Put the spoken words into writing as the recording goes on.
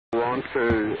On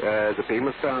to the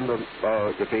beam stand and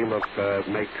the beam of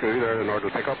Mike 2 there in order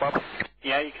to pick up ops?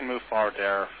 Yeah, you can move forward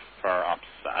there for ops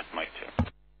at Mike 2.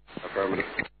 Affirmative.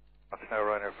 That's now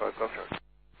Ryanair 5 Golf Charlie.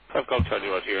 5 Golf Charlie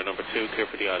was here, number 2, clear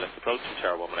for the ILS approach, and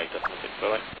Tower 118.6,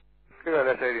 bye-bye. Good day,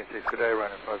 left 86, good day,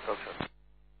 Ryanair 5 Golf Charlie.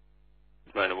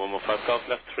 Ryanair 115 Golf,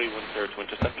 left 310 to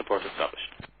intercept, report established.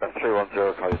 Left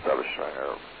 310, call established,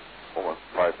 Ryanair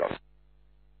 115 Golf.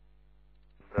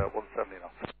 170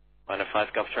 knots. Ryanair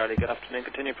 5 Golf Charlie, good afternoon,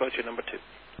 continue approaching number 2.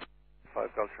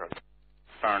 5 Golf Charlie.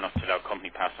 Far enough to allow company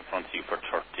pass in front of you for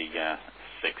 36,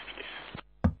 please.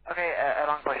 Okay,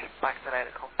 along by back to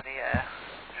the company,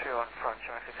 through on front,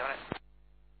 show me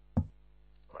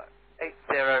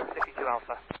 80, 52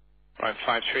 Alpha. Right,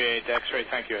 538 X-ray,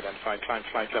 thank you, identified, climb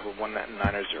flight level 190.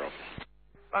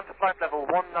 Back to flight level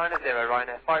 190,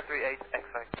 Ryanair 538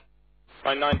 X-ray.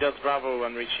 Right, 9 Delta Bravo,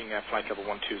 and reaching flight level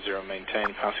 120,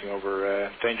 maintain, passing over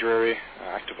danger area,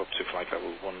 active up to flight level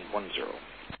 110.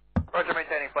 Roger,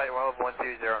 maintaining flight level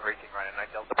 120 and reaching Ryanair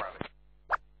 9 Delta Bravo.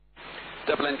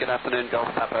 Dublin, good afternoon,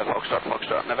 Golf Papa,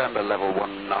 Foxtrot, November, level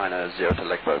 190 to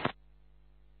Legbo.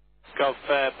 Golf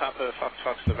Papa,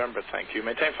 Fox, November, thank you.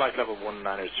 Maintain flight level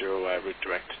 190, route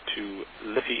direct to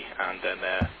Liffey, and then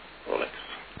Rolex.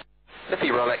 Liffey,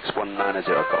 Rolex, 190,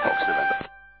 Golf Fox, November.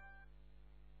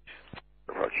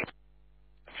 Approach.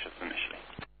 Actions initially.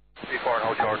 34 and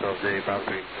hold short of the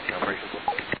boundary operations.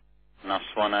 Last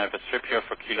one, I have a strip here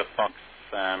for Kilo Fox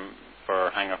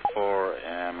for Hangar 4.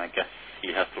 I guess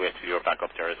he has to wait till you're back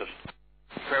up there, is it?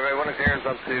 Fairway 1 clearance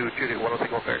up to Judy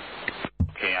 106 up there.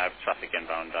 Okay, I have traffic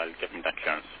inbound. I'll give him that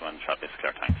clearance when traffic is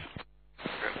clear. Thanks.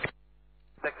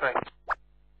 X-ray.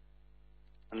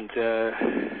 And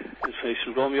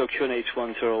information Romeo QNH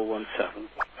 1017.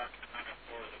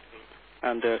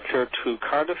 And clear to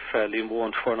Cardiff, Lima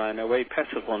 149 away,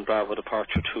 Pestle 1 Bravo,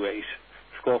 departure 28.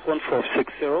 Score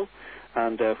 1460,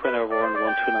 and winner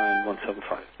 129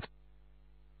 175.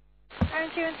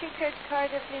 Aren't you clear to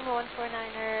Cardiff, Lima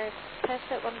 149er,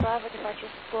 Pestle 1 Bravo, departure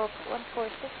scope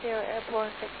 1460,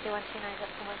 airborne 6129, up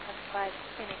to 175,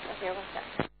 Phoenix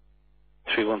 017.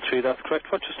 313, that's correct.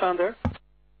 What's your stand there?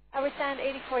 Our stand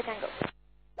 84 Tango.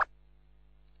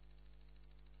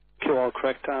 Q all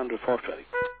correct and report ready.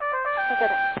 Okay.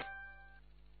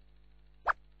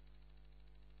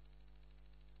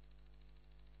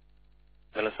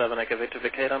 Villa 7, I give it to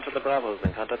vacate onto the Bravos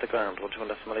and contact the ground. 121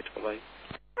 decimal 8 bye.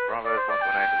 Bravo is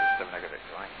 119, 7 negative,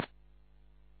 right?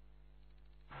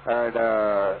 And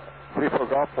 3 for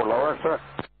golf for lower, sir.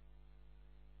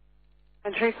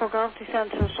 And 3 for golf,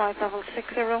 descend to flight level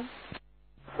 60.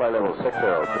 Flight level 60,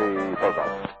 3 for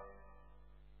golf.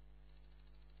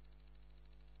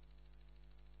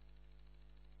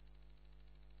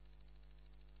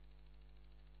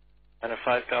 And a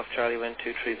 5 Golf Charlie, wind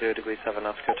 230 degrees 7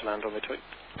 knots, clear to land on between.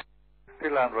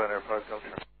 Clear land, Ryanair 5 Golf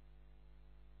Charlie.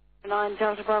 9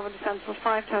 Delta Bravo, descend to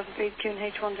 5,000 feet,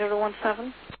 QNH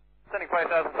 1017. Sending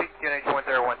 5,000 feet, QNH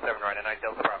 1017, Ryanair 9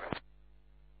 Delta Bravo.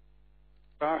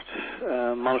 Start,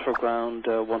 monitor ground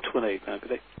 128 now,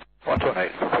 good day.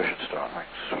 128, sufficient start,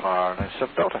 thanks.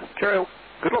 97 Delta. Cheerio.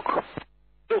 Good luck.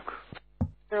 Look.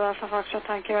 Zero Alpha Foxtrot,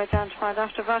 thank you. Identified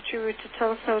after battery route to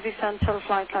Tulsa, descend till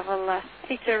flight level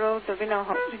 80. There'll be no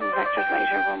holding vectors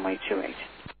later, runway 28.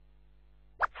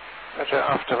 Roger,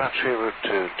 after battery route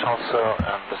to Tulsa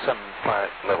and descend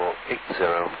flight level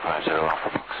 8050 Alpha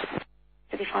Fox.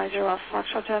 50 Alpha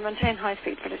Foxtrot, maintain high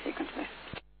speed for the sequence, please.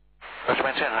 Roger,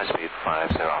 maintain high speed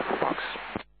 50 Alpha Fox.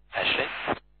 Ashley?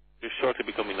 You're shortly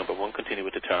becoming number 1. Continue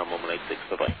with the tower 186.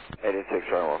 Bye-bye.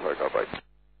 86 Ryanair 1 bye.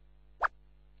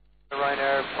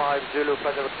 Ryanair 5 Zulu,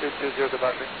 flight level 220, the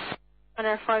battery.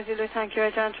 Ryanair 5 Zulu, thank you.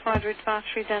 Identified route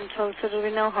battery, then Tulsa. There'll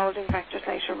be no holding vectors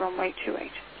later, runway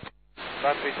 28.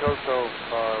 Battery Tulsa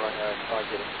for Ryanair 5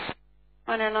 Zulu.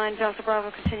 Ryanair 9 Delta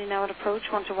Bravo, continue now at approach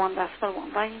 121 decimal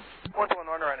 1, bye.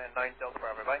 121 Ryanair 9 Delta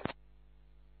Bravo, bye.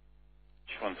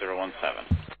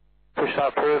 1017. Push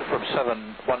start approved from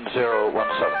 71017,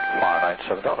 fire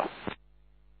 97 Delta.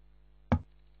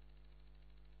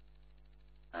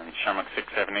 And Shamrock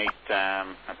 678,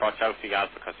 I brought you out the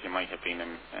Alpha because you might have been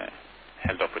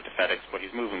held up with the FedEx, but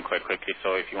he's moving quite quickly,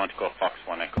 so if you want to go Fox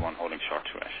 1 Echo 1 holding short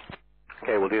to it.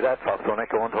 Okay, we'll do that. Fox 1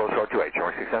 Echo 1 hold short to 8,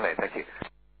 Shamrock 678, thank you.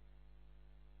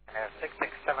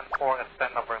 6674, and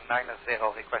stand number 90,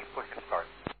 request push to start.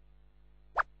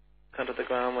 Contact the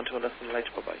ground 121 decimal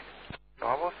 8 bye-bye.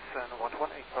 Bravo, and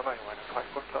 118, bye-bye, minus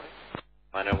 5 foot, sorry.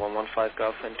 Minor 115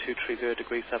 Golf, wind 230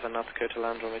 degrees 7 knots, clear to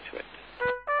land runway 28.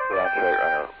 Land to 8,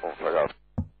 Ryanair 1 Golf.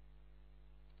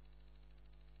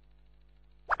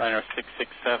 Ryanair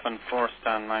 6674,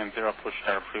 stand 90, push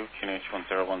star approved, QNH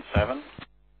 1017.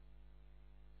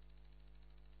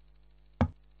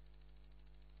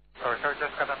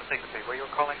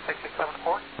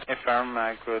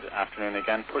 Good afternoon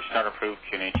again. Push start approved,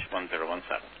 QNH 1017.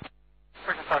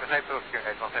 Person started now to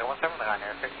QNH 1017, the line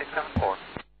here, 6674.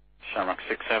 Shamrock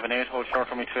 678, hold short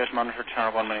for me 28, monitor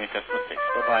tower 1 minute decimal 6.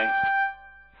 Bye-bye.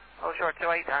 Hold short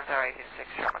 28, answer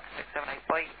 186, Shamrock 678,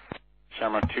 bye.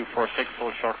 Shamrock 246,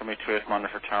 hold short for me 28,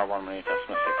 monitor tower 1 minute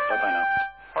decimal 6. Bye-bye now.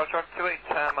 Hold short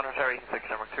 28, monitor 86,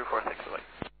 Shamrock 246, bye.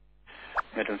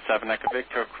 Midland 7 Echo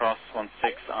Victor, cross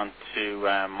 16 onto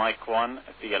Mike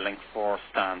 1 via link 4,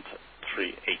 stand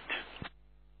 38.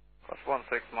 Cross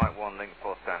 16, Mike 1, link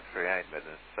 4, stand 38,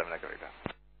 Midland 7 Echo Victor.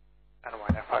 And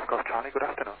a 5 Golf Charlie, good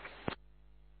afternoon.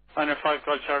 Minor 5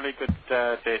 Golf Charlie, good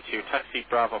day to you. Taxi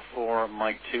Bravo 4,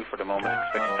 Mike 2 for the moment,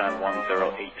 expect stand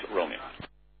 108 Romeo.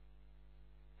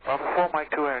 Bravo 4,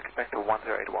 Mike 2, expect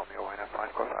 108 Romeo,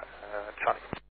 5 Golf Charlie.